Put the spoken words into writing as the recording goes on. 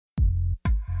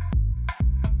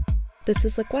This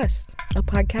is Look West, a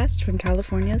podcast from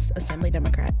California's Assembly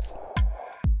Democrats.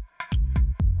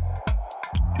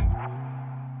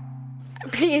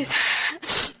 Please,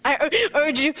 I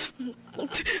urge you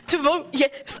to vote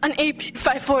yes on AB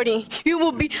 540. You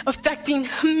will be affecting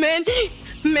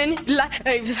many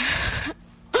lives.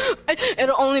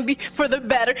 It'll only be for the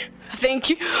better. Thank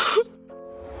you.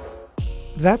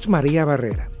 That's Maria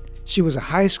Barrera. She was a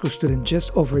high school student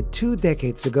just over 2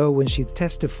 decades ago when she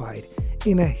testified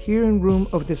in a hearing room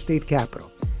of the state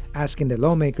capitol, asking the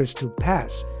lawmakers to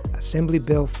pass Assembly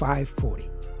Bill 540.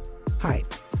 Hi,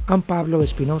 I'm Pablo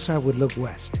Espinosa with Look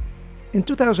West. In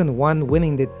 2001,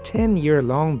 winning the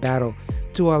 10-year-long battle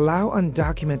to allow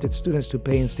undocumented students to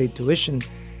pay in-state tuition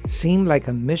seemed like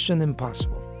a mission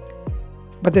impossible.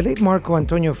 But the late Marco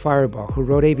Antonio Fireball, who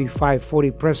wrote AB 540,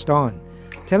 pressed on,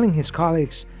 telling his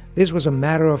colleagues this was a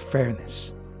matter of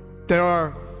fairness. There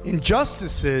are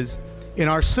injustices in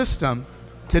our system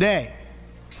today.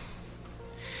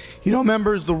 You know,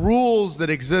 members, the rules that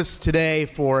exist today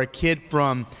for a kid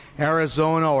from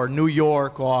Arizona or New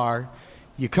York are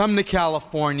you come to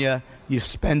California, you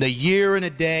spend a year and a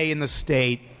day in the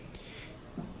state,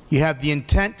 you have the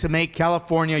intent to make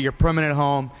California your permanent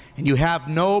home, and you have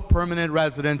no permanent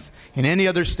residence in any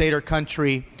other state or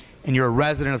country, and you're a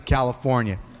resident of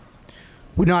California.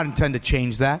 We do not intend to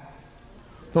change that.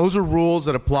 Those are rules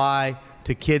that apply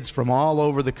to kids from all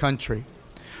over the country.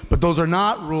 But those are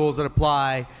not rules that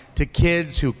apply to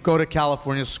kids who go to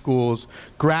California schools,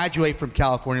 graduate from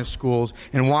California schools,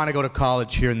 and want to go to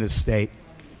college here in this state.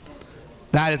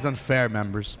 That is unfair,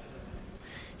 members.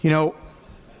 You know,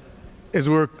 as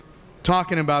we're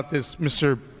talking about this,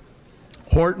 Mr.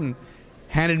 Horton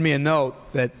handed me a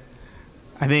note that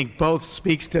I think both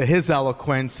speaks to his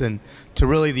eloquence and to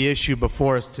really the issue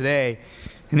before us today.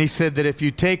 And he said that if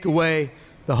you take away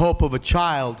the hope of a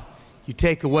child, you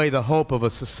take away the hope of a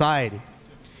society.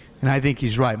 And I think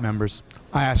he's right, members.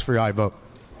 I ask for your aye vote.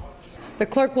 The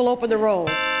clerk will open the roll.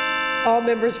 All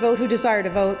members vote who desire to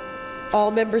vote.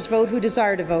 All members vote who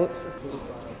desire to vote.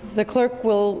 The clerk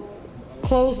will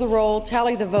close the roll,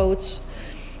 tally the votes.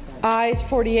 Ayes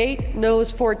 48,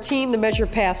 noes 14. The measure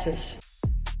passes.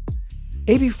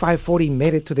 AB 540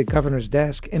 made it to the governor's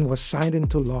desk and was signed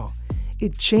into law.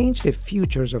 It changed the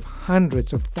futures of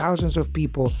hundreds of thousands of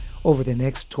people over the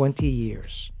next 20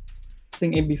 years. I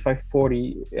think AB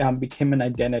 540 became an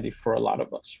identity for a lot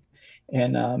of us.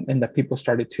 And that people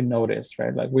started to notice,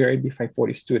 right? Like, we're AB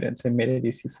 540 students. It made it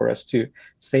easy for us to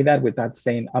say that without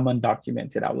saying I'm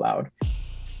undocumented out loud.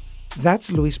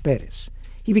 That's Luis Perez.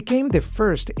 He became the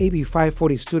first AB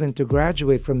 540 student to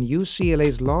graduate from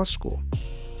UCLA's law school.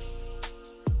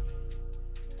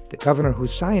 The governor who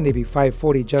signed AB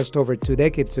 540 just over 2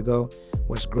 decades ago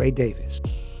was Gray Davis.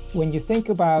 When you think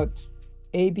about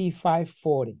AB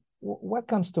 540, what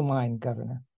comes to mind,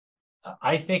 Governor?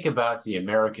 I think about the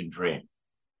American dream.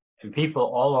 And people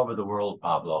all over the world,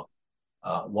 Pablo,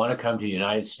 want to come to the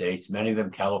United States, many of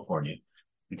them California,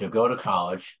 to go to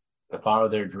college, to follow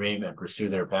their dream and pursue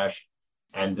their passion.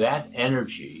 And that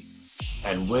energy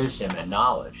and wisdom and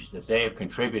knowledge that they have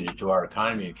contributed to our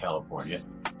economy in California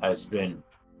has been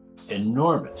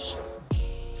enormous.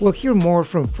 We'll hear more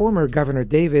from former Governor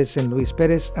Davis and Luis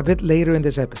Perez a bit later in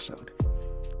this episode.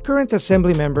 Current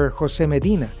Assembly member Jose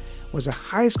Medina was a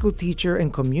high school teacher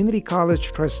and community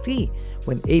college trustee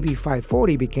when AB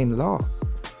 540 became law.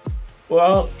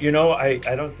 Well, you know, I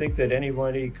don't think that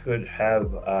anybody could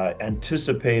have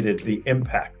anticipated the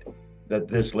impact that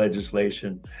this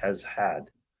legislation has had.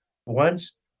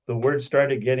 Once the word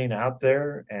started getting out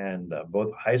there and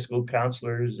both high school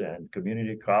counselors and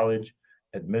community college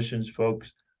admissions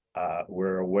folks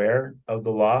were aware of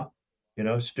the law, you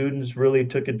know, students really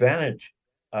took advantage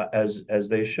as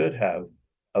they should have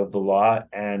of the law,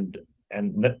 and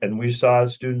we saw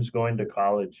students going to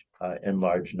college in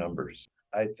large numbers.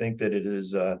 I think that it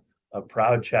is a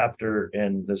proud chapter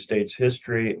in the state's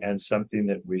history and something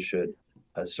that we should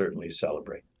certainly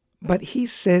celebrate. But he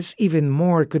says even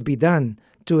more could be done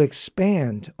to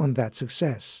expand on that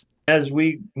success. As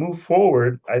we move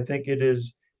forward, I think it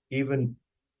is even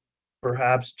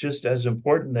perhaps just as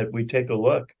important that we take a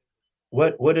look.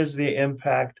 What is the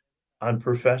impact on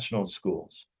professional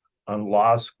schools, on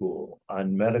law school,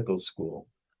 on medical school?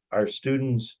 Are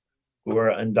students who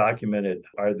are undocumented,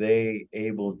 are they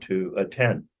able to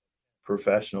attend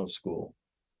professional school,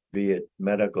 be it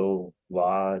medical,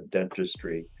 law,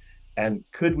 dentistry? And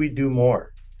could we do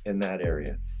more in that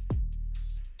area?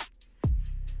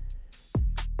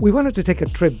 We wanted to take a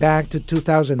trip back to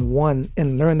 2001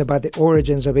 and learn about the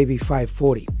origins of AB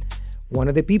 540. One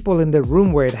of the people in the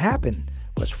room where it happened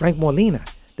was Frank Molina,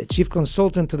 the chief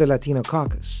consultant to the Latino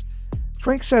caucus.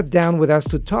 Frank sat down with us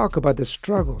to talk about the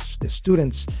struggles, the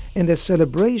students, and the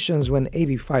celebrations when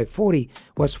AB 540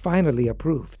 was finally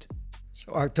approved.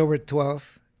 So October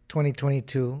 12th,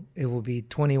 2022, it will be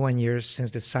 21 years since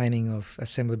the signing of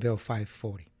Assembly Bill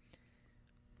 540.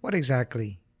 What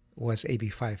exactly was AB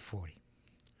 540?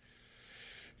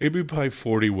 AB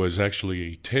 540 was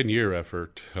actually a 10-year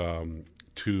effort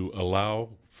to allow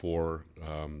for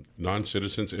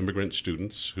non-citizens, immigrant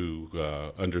students who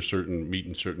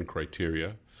meeting certain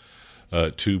criteria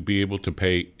to be able to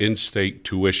pay in-state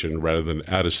tuition rather than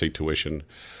out-of-state tuition.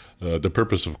 The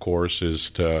purpose, of course,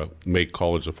 is to make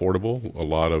college affordable. A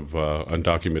lot of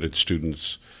undocumented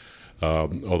students,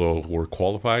 although were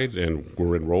qualified and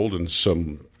were enrolled in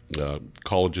some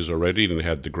colleges already and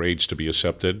had the grades to be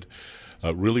accepted,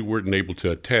 really weren't able to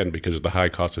attend because of the high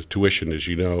cost of tuition. As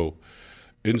you know,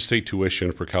 in-state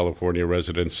tuition for California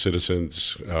residents,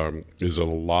 citizens, is a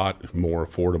lot more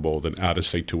affordable than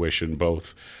out-of-state tuition,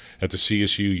 both at the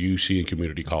CSU, UC, and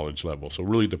community college level. So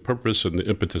really the purpose and the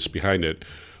impetus behind it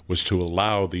was to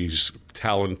allow these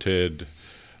talented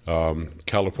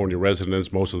California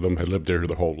residents, most of them had lived there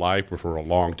their whole life or for a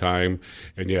long time,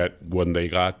 and yet when they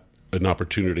got an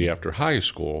opportunity after high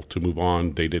school to move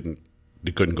on, they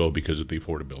couldn't go because of the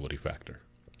affordability factor.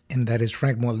 And that is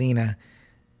Frank Molina,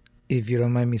 if you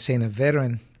don't mind me saying, a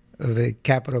veteran of the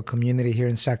Capital community here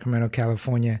in Sacramento,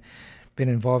 California, been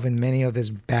involved in many of these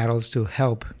battles to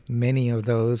help many of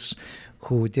those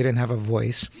who didn't have a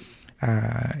voice.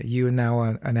 You're now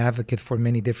an advocate for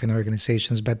many different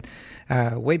organizations, but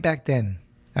way back then,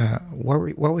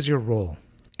 what was your role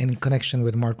in connection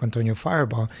with Marco Antonio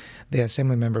Firebaugh, the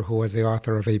assembly member who was the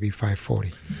author of AB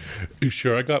 540?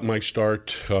 Sure. I got my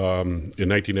start in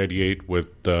 1998 with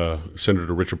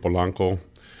Senator Richard Polanco,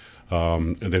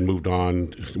 and then moved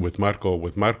on with Marco.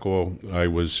 With Marco, I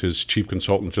was his chief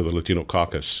consultant to the Latino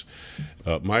Caucus.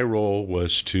 My role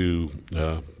was to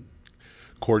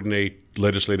coordinate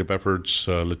legislative efforts,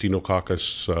 Latino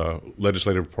Caucus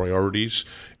legislative priorities.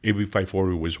 AB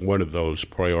 540 was one of those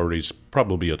priorities,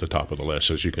 probably at the top of the list,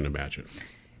 as you can imagine.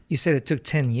 You said it took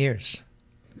 10 years.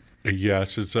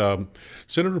 Yes, it's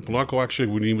Senator Polanco, actually,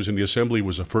 when he was in the Assembly,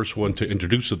 was the first one to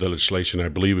introduce the legislation. I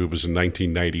believe it was in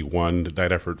 1991.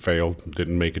 That effort failed,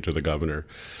 didn't make it to the governor.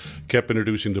 Kept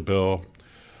introducing the bill.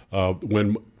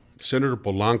 When Senator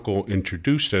Polanco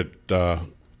introduced it,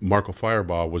 Marco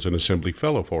Firebaugh was an Assembly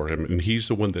fellow for him, and he's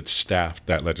the one that staffed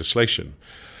that legislation.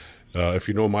 If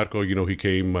you know Marco, you know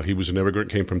he was an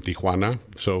immigrant, came from Tijuana,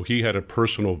 so he had a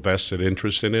personal vested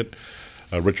interest in it.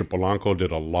 Richard Polanco did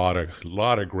a lot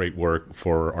of great work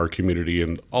for our community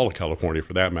and all of California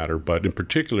for that matter, but in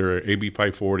particular, AB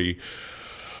 540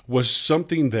 was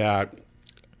something that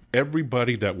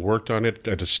everybody that worked on it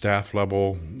at a staff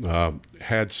level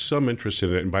had some interest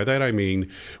in it. And by that I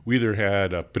mean we either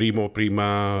had a prima,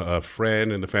 a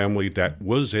friend in the family that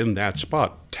was in that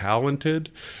spot,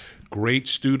 talented, great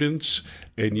students,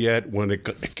 and yet when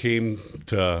it came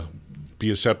to be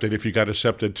accepted, if you got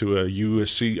accepted to a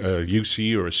UC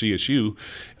or a CSU,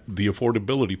 the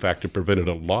affordability factor prevented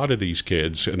a lot of these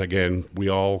kids. And again, we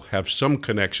all have some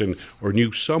connection or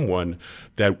knew someone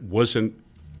that wasn't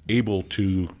able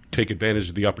to take advantage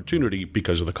of the opportunity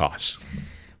because of the costs.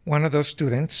 One of those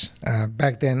students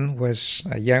back then was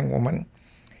a young woman,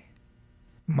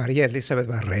 Maria Elizabeth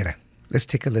Barrera. Let's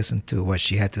take a listen to what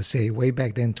she had to say way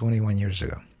back then, 21 years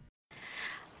ago.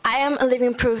 I am a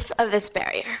living proof of this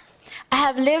barrier. I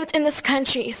have lived in this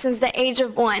country since the age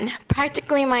of 1,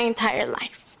 practically my entire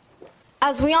life.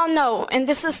 As we all know, in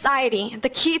this society, the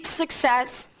key to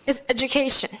success is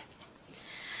education.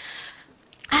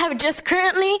 I have just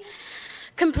currently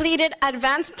completed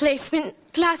advanced placement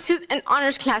classes and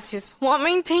honors classes while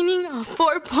maintaining a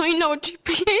 4.0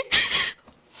 GPA.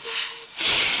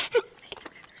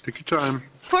 Take your time.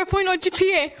 4.0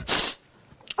 GPA.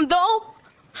 Though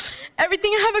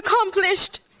everything I have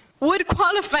accomplished would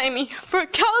qualify me for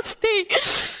Cal State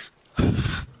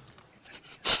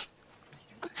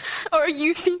or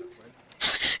UC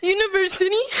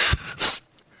University,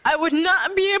 I would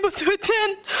not be able to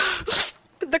attend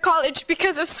the college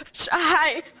because of such a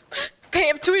high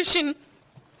pay of tuition.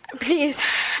 Please,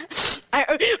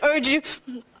 I urge you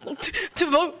to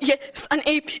vote yes on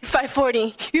AB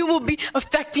 540. You will be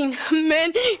affecting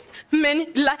many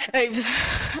lives.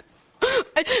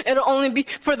 It'll only be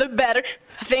for the better.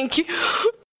 Thank you.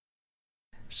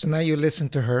 So now you listen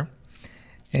to her,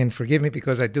 and forgive me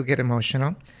because I do get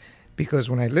emotional, because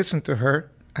when I listen to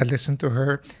her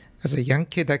as a young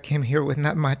kid that came here with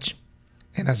not much,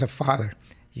 and as a father.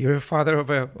 You're a father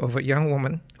of a young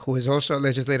woman who is also a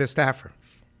legislative staffer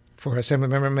for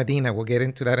Assemblymember Medina. We'll get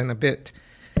into that in a bit.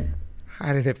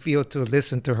 How did it feel to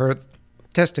listen to her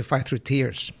testify through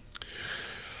tears.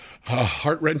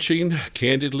 Heart-wrenching,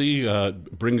 candidly,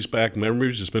 brings back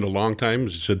memories. It's been a long time.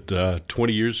 As I said,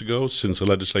 20 years ago since the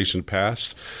legislation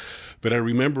passed. But I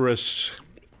remember us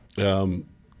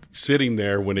sitting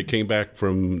there when it came back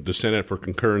from the Senate for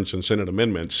concurrence and Senate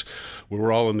amendments. We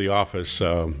were all in the office.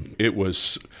 It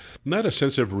was not a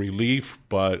sense of relief,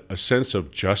 but a sense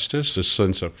of justice, a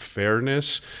sense of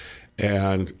fairness,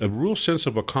 and a real sense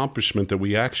of accomplishment that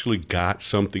we actually got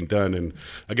something done. And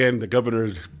again, the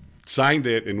governor signed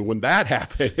it, and when that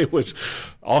happened, it was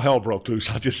all hell broke loose.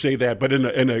 I'll just say that, but in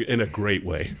a great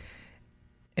way.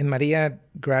 And Maria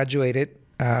graduated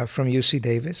from UC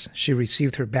Davis. She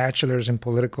received her bachelor's in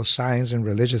political science and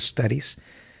religious studies.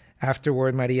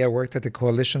 Afterward, Maria worked at the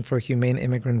Coalition for Humane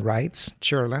Immigrant Rights,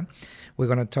 CHIRLA. We're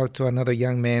going to talk to another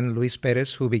young man, Luis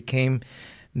Perez, who became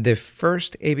the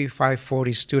first AB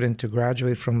 540 student to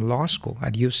graduate from law school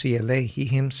at UCLA. He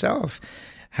himself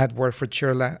had worked for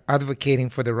CHIRLA, advocating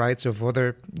for the rights of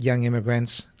other young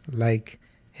immigrants like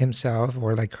himself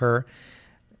or like her.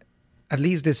 At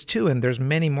least there's two, and there's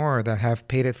many more that have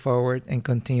paid it forward and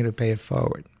continue to pay it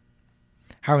forward.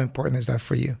 How important is that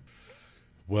for you?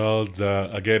 Well,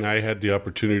 again, I had the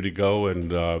opportunity to go,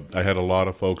 and I had a lot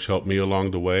of folks help me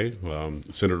along the way.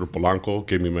 Senator Polanco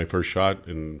gave me my first shot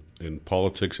in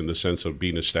politics in the sense of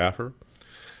being a staffer.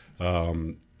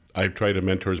 I've tried to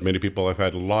mentor as many people. I've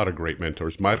had a lot of great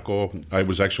mentors. Marco, I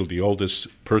was actually the oldest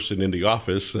person in the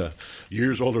office,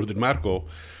 years older than Marco,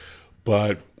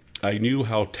 but I knew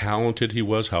how talented he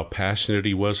was, how passionate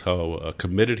he was, how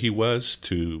committed he was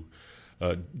to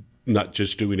not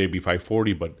just doing AB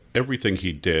 540, but everything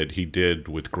he did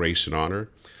with grace and honor.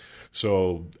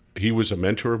 So he was a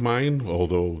mentor of mine,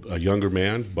 although a younger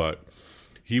man, but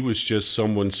he was just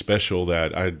someone special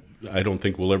that I don't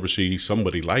think we'll ever see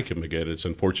somebody like him again. It's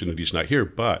unfortunate he's not here,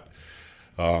 but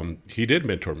he did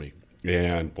mentor me.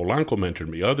 And Polanco mentored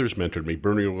me. Others mentored me.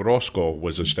 Bernie Orozco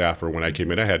was a staffer when I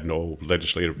came in. I had no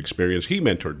legislative experience. He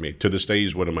mentored me. To this day,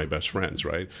 he's one of my best friends,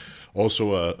 right?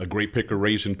 Also a great picker,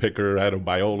 raisin picker out of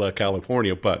Biola,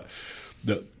 California. But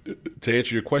to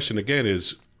answer your question again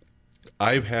is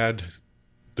I've had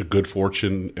the good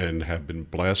fortune and have been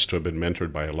blessed to have been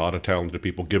mentored by a lot of talented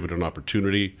people, given an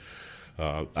opportunity.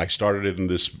 I started it in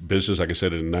this business, like I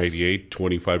said, in 98.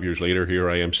 25 years later, here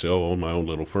I am still own my own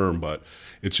little firm. But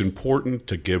it's important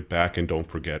to give back and don't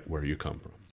forget where you come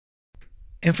from.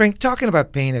 And Frank, talking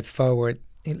about paying it forward,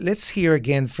 let's hear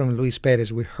again from Luis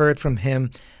Perez. We heard from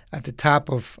him at the top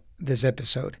of this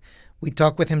episode. We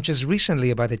talked with him just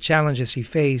recently about the challenges he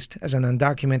faced as an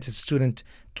undocumented student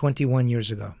 21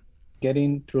 years ago.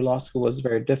 Getting through law school was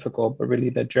very difficult, but really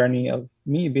the journey of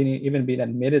me being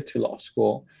admitted to law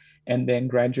school and then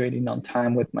graduating on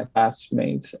time with my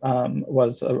classmates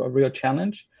was a real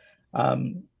challenge.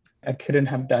 I couldn't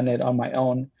have done it on my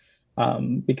own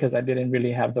because I didn't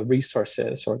really have the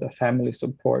resources or the family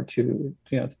support to,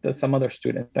 that some other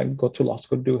students that go to law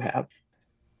school do have.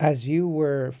 As you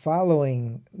were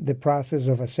following the process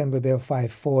of Assembly Bill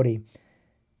 540,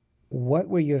 what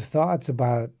were your thoughts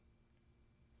about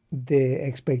the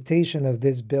expectation of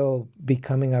this bill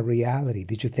becoming a reality?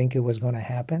 Did you think it was going to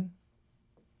happen?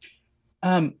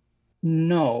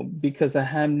 No, because I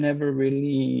have never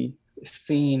really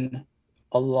seen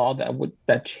a law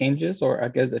that changes, or I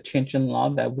guess a change in law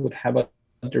that would have a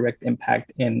direct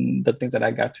impact in the things that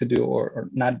I got to do or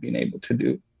not being able to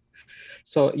do.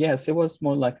 So yes, it was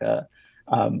more like a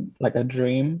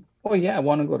dream. Oh yeah, I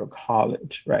want to go to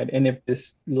college, right? And if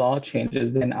this law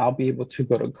changes, then I'll be able to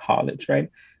go to college,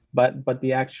 right? But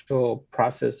the actual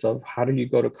process of how do you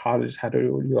go to college, how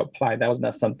do you apply, that was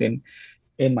not something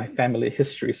in my family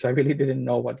history. So I really didn't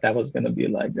know what that was going to be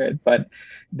like, right? But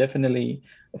definitely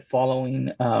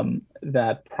following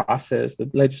that process,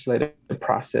 the legislative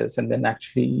process, and then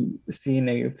actually seeing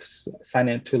it sign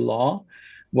into law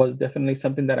was definitely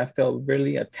something that I felt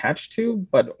really attached to,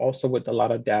 but also with a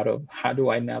lot of doubt of how do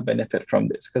I now benefit from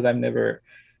this? Because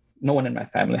no one in my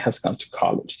family has gone to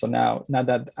college. So now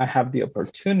that I have the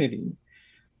opportunity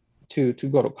to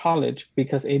go to college,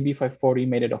 because AB 540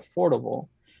 made it affordable,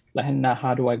 like now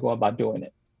how do I go about doing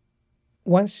it?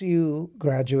 Once you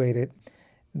graduated,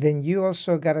 then you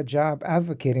also got a job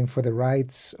advocating for the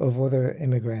rights of other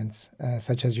immigrants,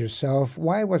 such as yourself.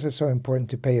 Why was it so important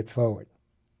to pay it forward?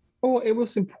 Oh, it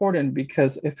was important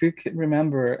because if you could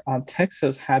remember,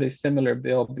 Texas had a similar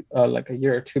bill like a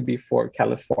year or two before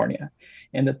California.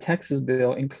 And the Texas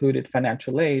bill included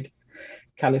financial aid.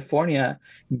 California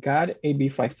got AB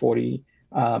 540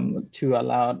 to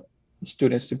allow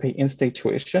students to pay in-state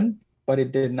tuition but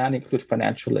it did not include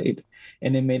financial aid.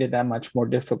 And it made it that much more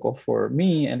difficult for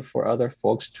me and for other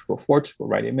folks to afford school,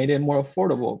 right? It made it more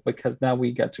affordable because now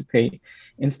we got to pay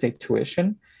in-state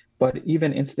tuition. But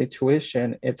even in-state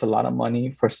tuition, it's a lot of money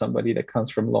for somebody that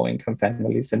comes from low-income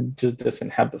families and just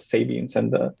doesn't have the savings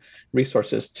and the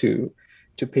resources to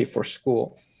pay for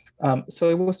school. So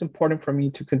it was important for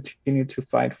me to continue to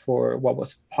fight for what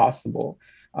was possible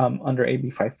under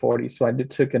AB 540. So I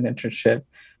took an internship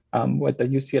with the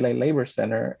UCLA Labor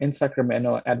Center in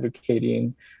Sacramento,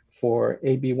 advocating for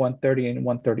AB 130 and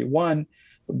 131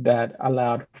 that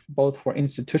allowed both for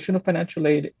institutional financial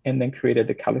aid, and then created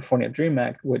the California DREAM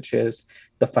Act, which is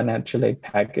the financial aid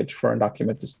package for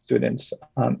undocumented students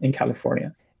in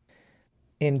California.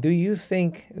 And do you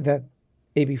think that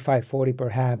AB 540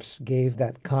 perhaps gave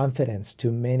that confidence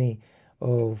to many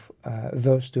of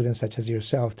those students such as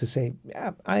yourself to say,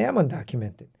 yeah, I am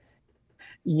undocumented?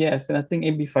 Yes, and I think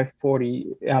AB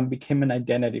 540 became an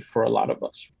identity for a lot of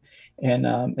us. And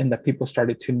that people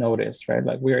started to notice, right?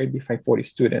 Like, we're AB 540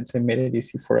 students, and made it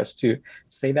easy for us to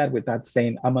say that without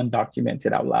saying I'm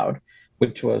undocumented out loud,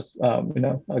 which was,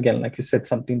 again, like you said,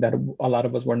 something that a lot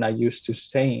of us were not used to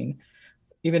saying.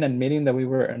 Even admitting that we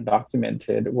were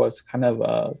undocumented was kind of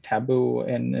a taboo,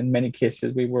 and in many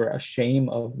cases, we were ashamed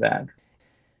of that.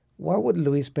 What would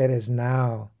Luis Perez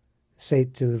now say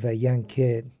to the young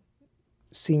kid,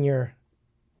 senior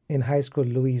in high school?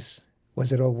 Luis,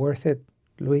 was it all worth it,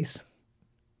 Luis?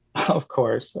 Of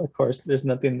course. There's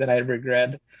nothing that I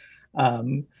regret.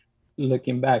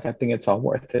 Looking back, I think it's all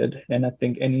worth it. And I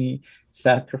think any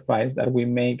sacrifice that we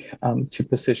make to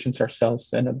position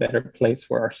ourselves in a better place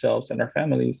for ourselves and our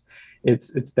families, it's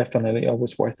definitely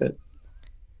always worth it.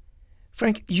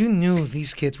 Frank, you knew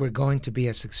these kids were going to be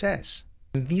a success.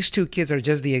 These two kids are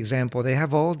just the example. They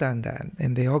have all done that,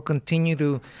 and they all continue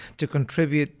to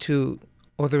contribute to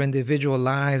other individual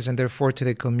lives, and therefore to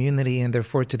the community, and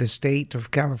therefore to the state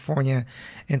of California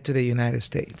and to the United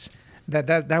States.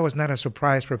 That was not a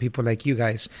surprise for people like you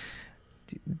guys.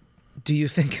 Do you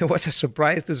think it was a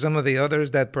surprise to some of the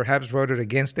others that perhaps voted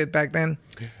against it back then?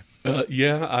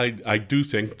 Yeah, I do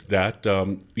think that,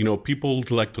 people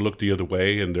like to look the other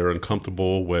way, and they're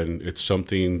uncomfortable when it's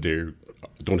something they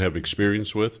don't have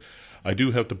experience with. I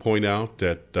do have to point out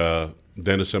that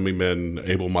then Assemblyman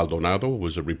Abel Maldonado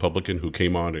was a Republican who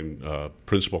came on and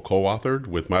principal co-authored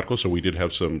with Marcos, so we did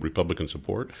have some Republican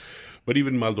support. But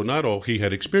even Maldonado, he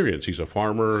had experience. He's a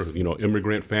farmer,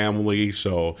 immigrant family,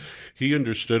 so he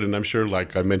understood, and I'm sure,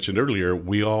 like I mentioned earlier,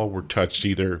 we all were touched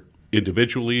either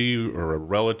individually or a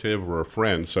relative or a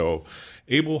friend. So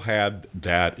Abel had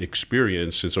that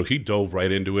experience, and so he dove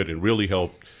right into it and really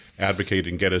helped advocate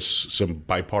and get us some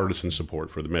bipartisan support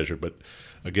for the measure. But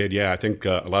again, I think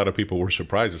a lot of people were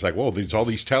surprised. It's like, whoa, there's all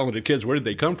these talented kids. Where did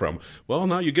they come from? Well,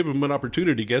 now you give them an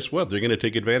opportunity. Guess what? They're going to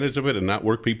take advantage of it and not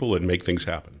work people and make things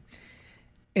happen.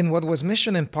 In what was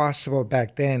Mission Impossible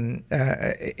back then,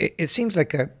 it seems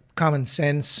like a common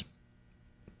sense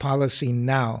policy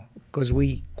now, because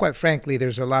quite frankly,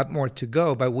 there's a lot more to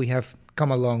go, but we have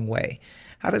come a long way.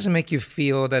 How does it make you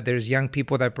feel that there's young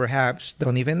people that perhaps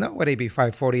don't even know what AB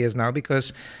 540 is now?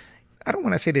 Because I don't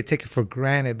want to say they take it for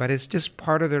granted, but it's just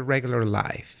part of their regular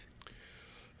life.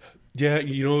 Yeah,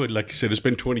 like you said, it's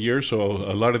been 20 years, so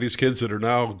a lot of these kids that are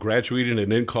now graduating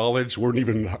and in college weren't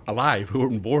even alive, who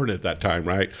weren't born at that time,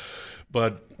 right?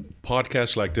 But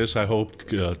podcasts like this, I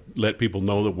hope, let people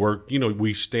know that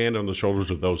we stand on the shoulders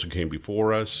of those who came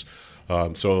before us.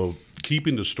 So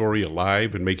keeping the story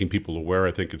alive and making people aware,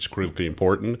 I think it's critically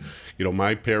important.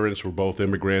 My parents were both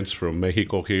immigrants from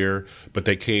Mexico here, but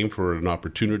they came for an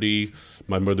opportunity.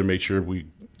 My mother made sure we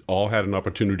all had an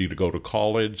opportunity to go to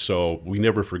college, so we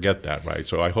never forget that, right?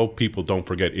 So I hope people don't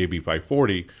forget AB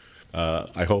 540.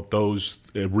 I hope those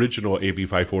original AB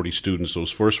 540 students,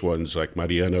 those first ones like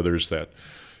Maria and others, that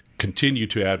continue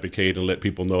to advocate and let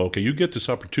people know, okay, you get this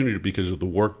opportunity because of the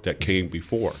work that came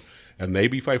before. And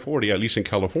AB 540, at least in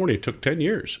California, took 10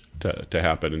 years to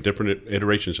happen in different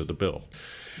iterations of the bill.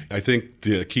 I think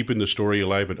keeping the story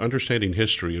alive and understanding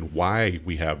history and why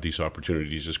we have these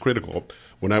opportunities is critical.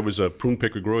 When I was a prune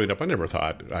picker growing up, I never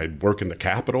thought I'd work in the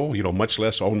Capitol, much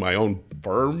less own my own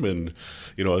firm and,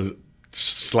 a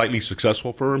slightly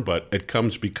successful firm, but it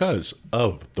comes because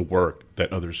of the work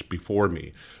that others before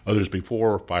me, others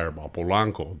before Fireball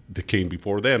Polanco, that came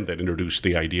before them that introduced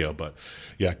the idea. But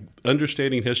yeah,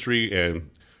 understanding history and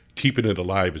keeping it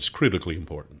alive is critically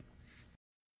important.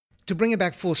 To bring it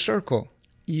back full circle,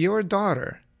 your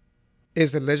daughter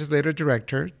is the legislative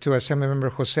director to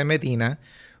Assemblymember Jose Medina,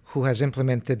 who has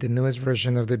implemented the newest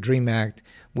version of the DREAM Act,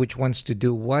 which wants to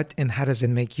do what, and how does it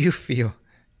make you feel?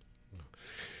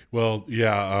 Well,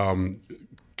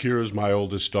 Kira's my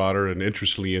oldest daughter, and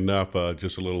interestingly enough,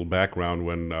 just a little background,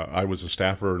 when I was a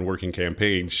staffer and working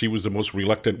campaigns, she was the most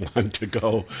reluctant one to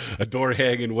go, a door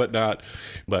hang and whatnot.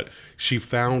 But she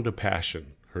found a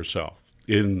passion herself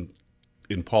in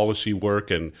policy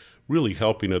work and really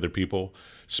helping other people.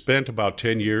 Spent about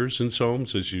 10 years in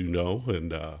SOMS, as you know,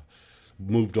 and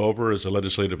moved over as a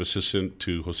legislative assistant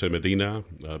to Jose Medina,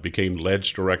 became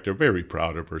LEDS director. Very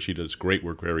proud of her. She does great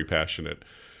work, very passionate.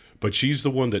 But she's the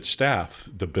one that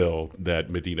staffed the bill that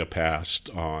Medina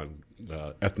passed on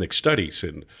ethnic studies.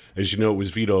 And as you know, it was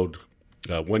vetoed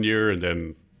 1 year and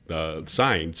then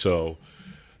signed. So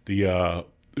the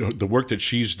work that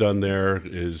she's done there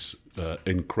is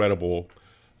incredible,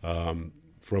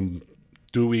 from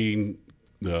doing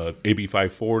AB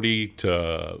 540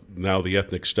 to now the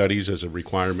ethnic studies as a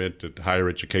requirement at higher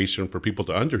education for people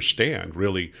to understand,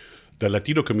 really, the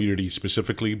Latino community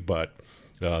specifically, but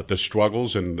the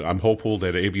struggles. And I'm hopeful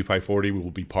that AB 540 will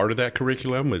be part of that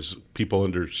curriculum as people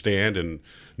understand and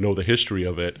know the history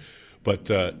of it. But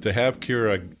to have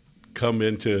Kira come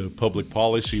into public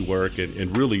policy work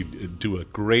and really do a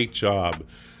great job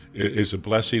is a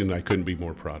blessing, and I couldn't be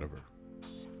more proud of her.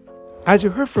 As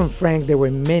you heard from Frank, there were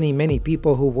many, many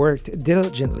people who worked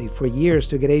diligently for years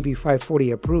to get AB 540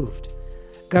 approved.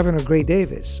 Governor Gray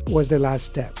Davis was the last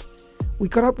step. We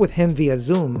caught up with him via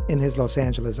Zoom in his Los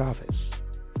Angeles office.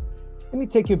 Let me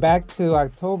take you back to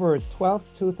October 12,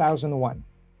 2001.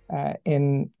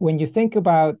 And when you think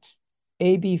about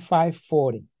AB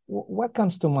 540, what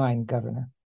comes to mind, Governor?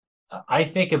 I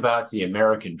think about the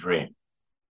American dream.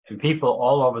 And people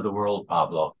all over the world,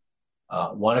 Pablo,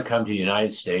 want to come to the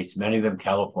United States, many of them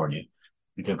California,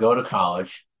 to go to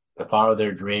college, to follow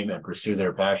their dream and pursue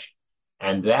their passion.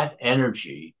 And that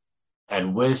energy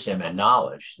and wisdom and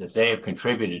knowledge that they have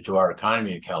contributed to our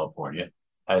economy in California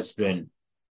has been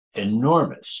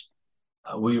enormous.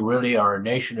 We really are a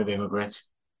nation of immigrants.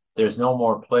 There's no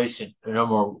more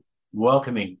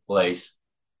welcoming place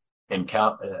in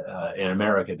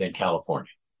America than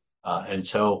California. And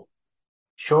so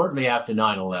shortly after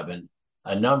 9/11,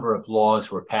 a number of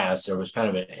laws were passed. There was kind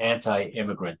of an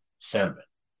anti-immigrant sentiment.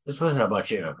 This wasn't a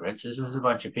bunch of immigrants. This was a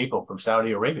bunch of people from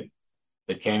Saudi Arabia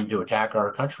that came to attack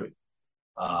our country.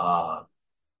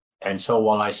 And so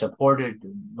while I supported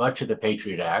much of the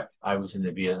Patriot Act, I was in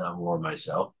the Vietnam War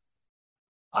myself,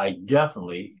 I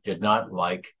definitely did not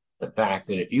like the fact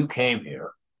that if you came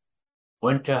here,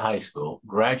 went to high school,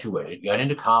 graduated, got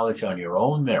into college on your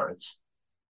own merits,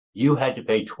 you had to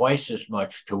pay twice as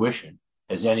much tuition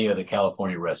as any other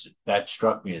California resident. That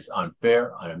struck me as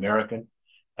unfair, un-American,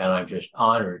 and I'm just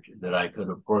honored that I could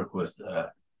have worked with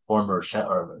the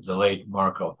late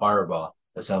Marco Faribault,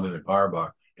 Assemblyman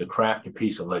Faribault, to craft a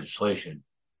piece of legislation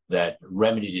that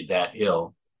remedied that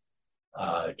ill,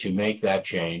 to make that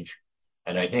change.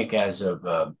 And I think as of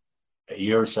a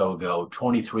year or so ago,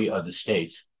 23 other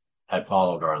states had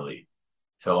followed our lead.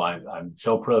 So I'm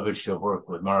so privileged to work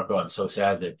with Marco. I'm so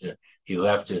sad that he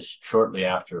left us shortly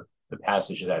after the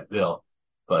passage of that bill,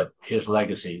 but his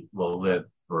legacy will live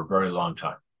for a very long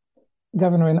time.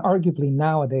 Governor, and arguably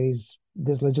nowadays,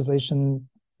 this legislation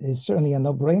is certainly a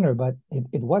no-brainer, but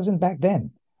it wasn't back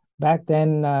then. Back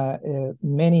then,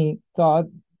 many thought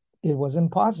it was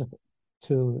impossible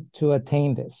to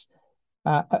attain this.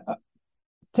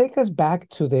 Take us back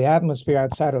to the atmosphere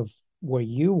outside of where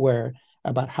you were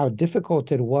about how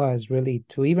difficult it was really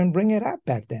to even bring it up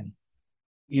back then.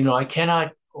 You know, I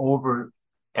cannot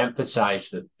overemphasize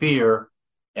the fear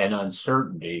and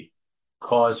uncertainty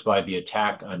caused by the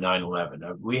attack on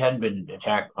 9/11. We hadn't been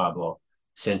attacked, Pablo,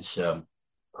 since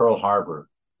Pearl Harbor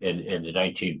in the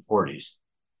 1940s.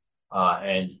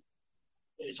 And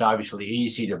it's obviously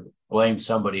easy to blame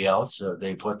somebody else. So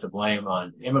they put the blame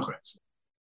on immigrants.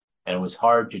 And it was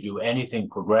hard to do anything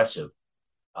progressive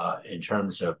in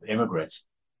terms of immigrants.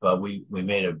 But we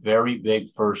made a very big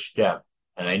first step.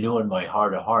 And I knew in my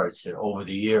heart of hearts that over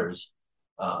the years,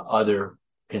 other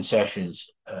concessions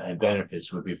and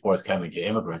benefits would be forthcoming to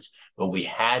immigrants. But we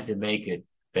had to make it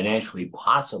financially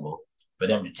possible for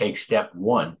them to take step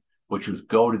one, which was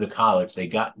go to the college they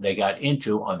got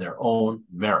into on their own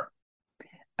merit.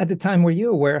 At the time, were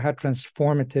you aware how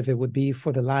transformative it would be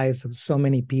for the lives of so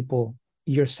many people,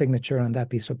 your signature on that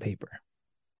piece of paper?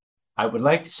 I would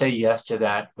like to say yes to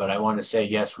that, but I want to say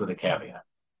yes with a caveat.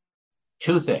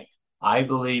 Two things. I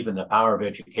believe in the power of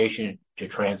education to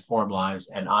transform lives,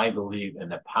 and I believe in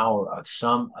the power of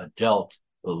some adult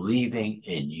believing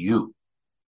in you.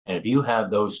 And if you have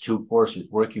those two forces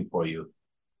working for you,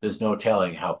 there's no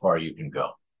telling how far you can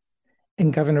go.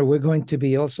 And Governor, we're going to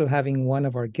be also having one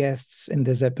of our guests in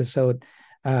this episode,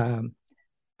 a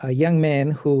young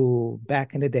man who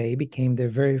back in the day became the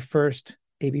very first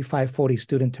AB 540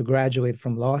 student to graduate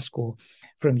from law school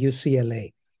from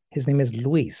UCLA. His name is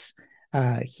Luis.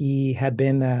 He had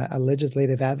been a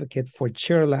legislative advocate for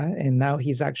CHIRLA, and now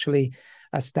he's actually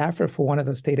a staffer for one of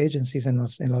the state agencies in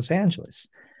Los Angeles.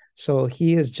 So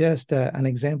he is just an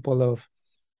example of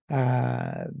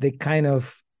the kind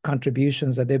of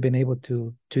contributions that they've been able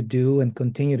to do and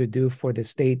continue to do for the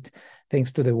state,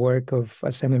 thanks to the work of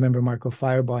Assemblymember Marco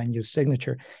Firebaugh and your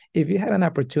signature. If you had an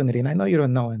opportunity, and I know you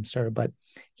don't know him, sir, but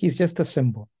he's just a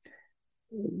symbol,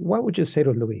 what would you say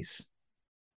to Luis?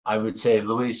 I would say,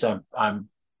 Luis,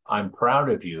 I'm proud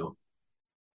of you.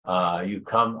 You've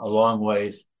come a long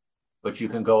ways, but you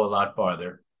can go a lot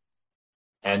farther.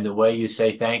 And the way you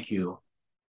say thank you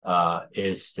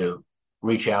is to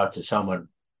reach out to someone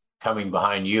coming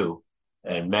behind you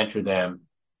and mentor them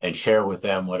and share with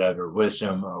them whatever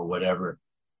wisdom or whatever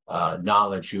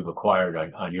knowledge you've acquired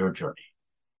on your journey.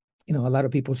 You know, a lot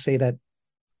of people say that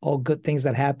all good things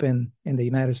that happen in the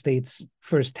United States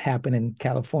first happened in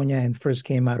California and first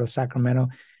came out of Sacramento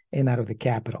and out of the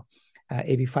capital.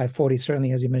 AB 540,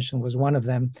 certainly, as you mentioned, was one of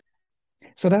them.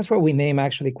 So that's what we name,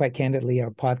 actually, quite candidly,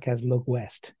 our podcast, Look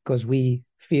West, because we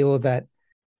feel that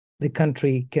the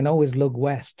country can always look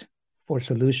west for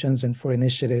solutions and for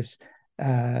initiatives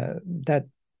that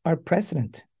are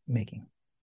precedent making.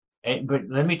 But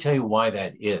let me tell you why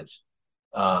that is.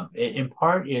 In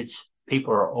part, it's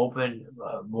people are open,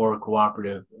 more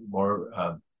cooperative,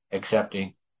 more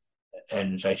accepting.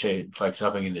 And as I say, it's like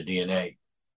something in the DNA.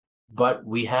 But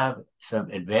we have some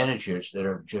advantages that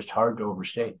are just hard to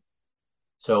overstate.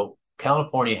 So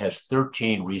California has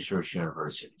 13 research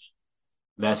universities.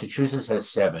 Massachusetts has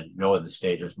 7. No other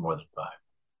state has more than 5.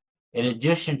 In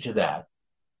addition to that,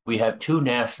 we have 2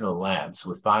 national labs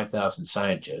with 5,000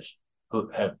 scientists who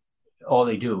have, all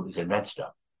they do is invent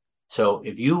stuff. So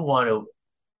if you want to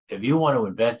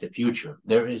invent the future,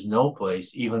 there is no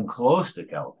place even close to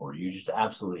California. You just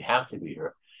absolutely have to be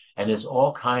here. And there's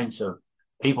all kinds of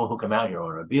people who come out here,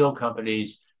 automobile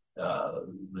companies,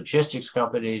 logistics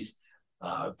companies,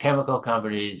 chemical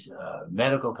companies,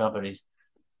 medical companies.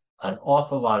 An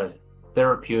awful lot of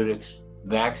therapeutics,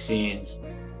 vaccines,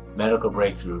 medical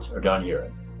breakthroughs are done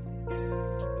here.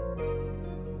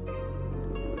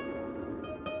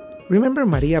 Remember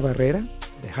Maria Barrera,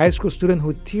 the high school student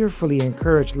who tearfully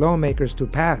encouraged lawmakers to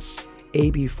pass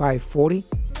AB 540?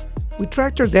 We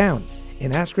tracked her down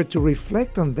and asked her to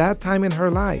reflect on that time in her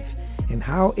life and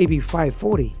how AB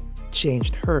 540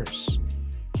 changed hers.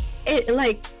 It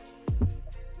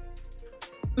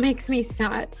makes me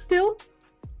sad still.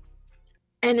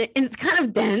 And it's kind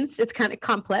of dense. It's kind of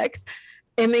complex.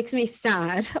 It makes me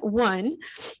sad, one,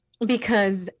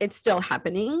 because it's still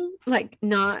happening. Like,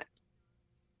 not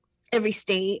every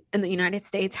state in the United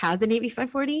States has an AB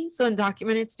 540. So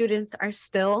undocumented students are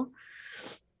still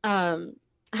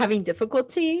having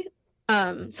difficulty.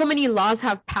 So many laws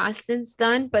have passed since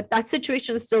then, but that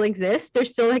situation still exists.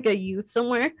 There's still like a youth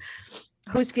somewhere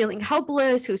who's feeling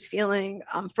helpless, who's feeling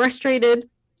frustrated.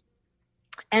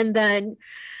 And then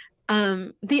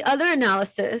the other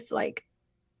analysis,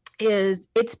 is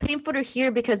it's painful to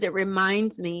hear because it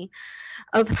reminds me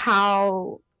of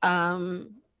how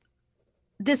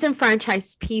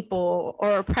disenfranchised people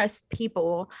or oppressed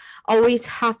people always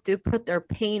have to put their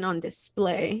pain on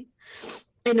display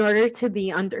in order to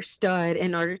be understood,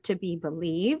 in order to be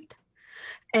believed.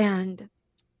 And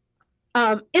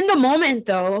in the moment,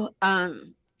 though,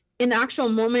 in the actual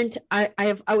moment,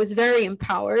 I was very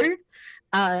empowered.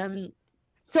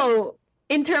 So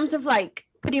in terms of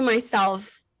putting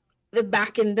myself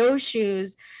back in those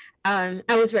shoes, I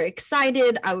was very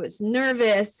excited. I was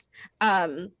nervous.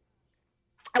 I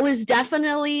was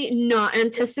definitely not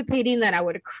anticipating that I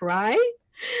would cry.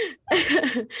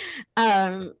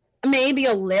 Maybe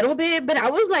a little bit, but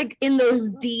I was in those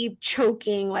deep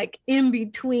choking, in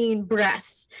between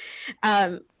breaths.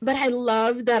 But I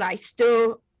love that I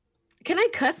still, can I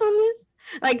cuss on this?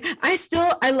 I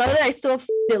love that I still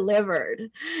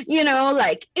delivered,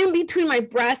 in between my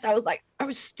breaths. I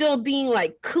was still being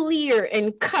clear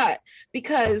and cut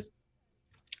because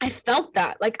I felt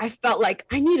that, I felt like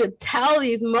I need to tell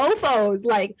these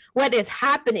mofos, what is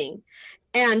happening.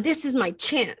 And this is my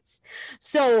chance.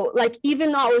 So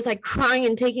even though I was crying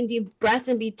and taking deep breaths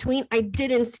in between, I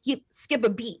didn't skip a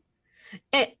beat.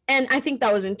 And I think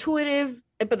that was intuitive,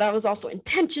 but that was also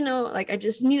intentional. I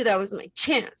just knew that was my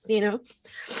chance,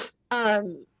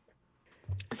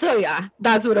 So yeah,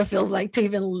 that's what it feels like to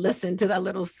even listen to that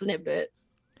little snippet.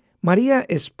 Maria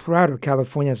is proud of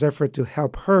California's effort to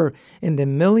help her and the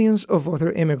millions of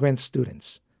other immigrant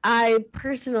students. I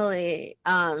personally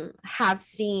have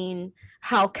seen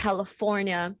how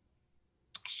California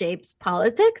shapes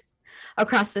politics.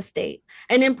 across the state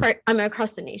and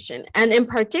across the nation, and in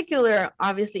particular,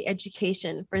 obviously,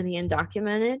 education for the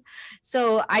undocumented.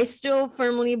 So I still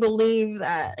firmly believe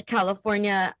that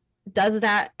California does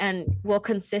that and will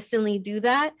consistently do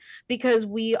that, because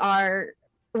we are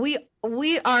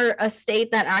a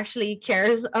state that actually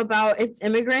cares about its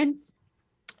immigrants.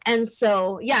 And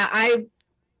so, yeah, I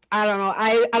don't know.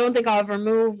 I don't think I'll ever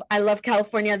move. I love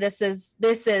California. This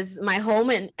is my home,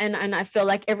 and I feel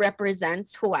like it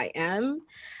represents who I am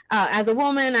as a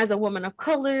woman of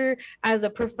color, as a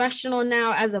professional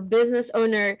now, as a business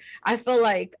owner. I feel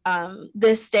like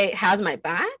this state has my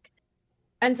back.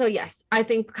 And so, yes, I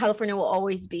think California will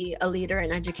always be a leader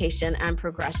in education and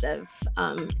progressive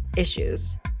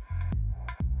issues.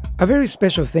 A very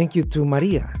special thank you to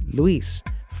Maria, Luis,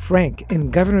 Frank,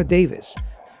 and Governor Davis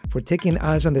for taking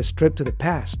us on this trip to the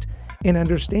past and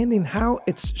understanding how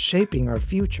it's shaping our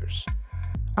futures.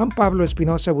 I'm Pablo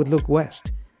Espinosa with Look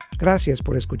West. Gracias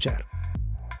por escuchar.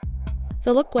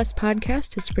 The Look West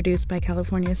podcast is produced by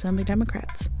California Assembly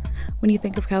Democrats. When you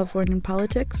think of Californian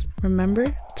politics,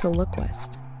 remember to look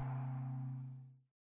west.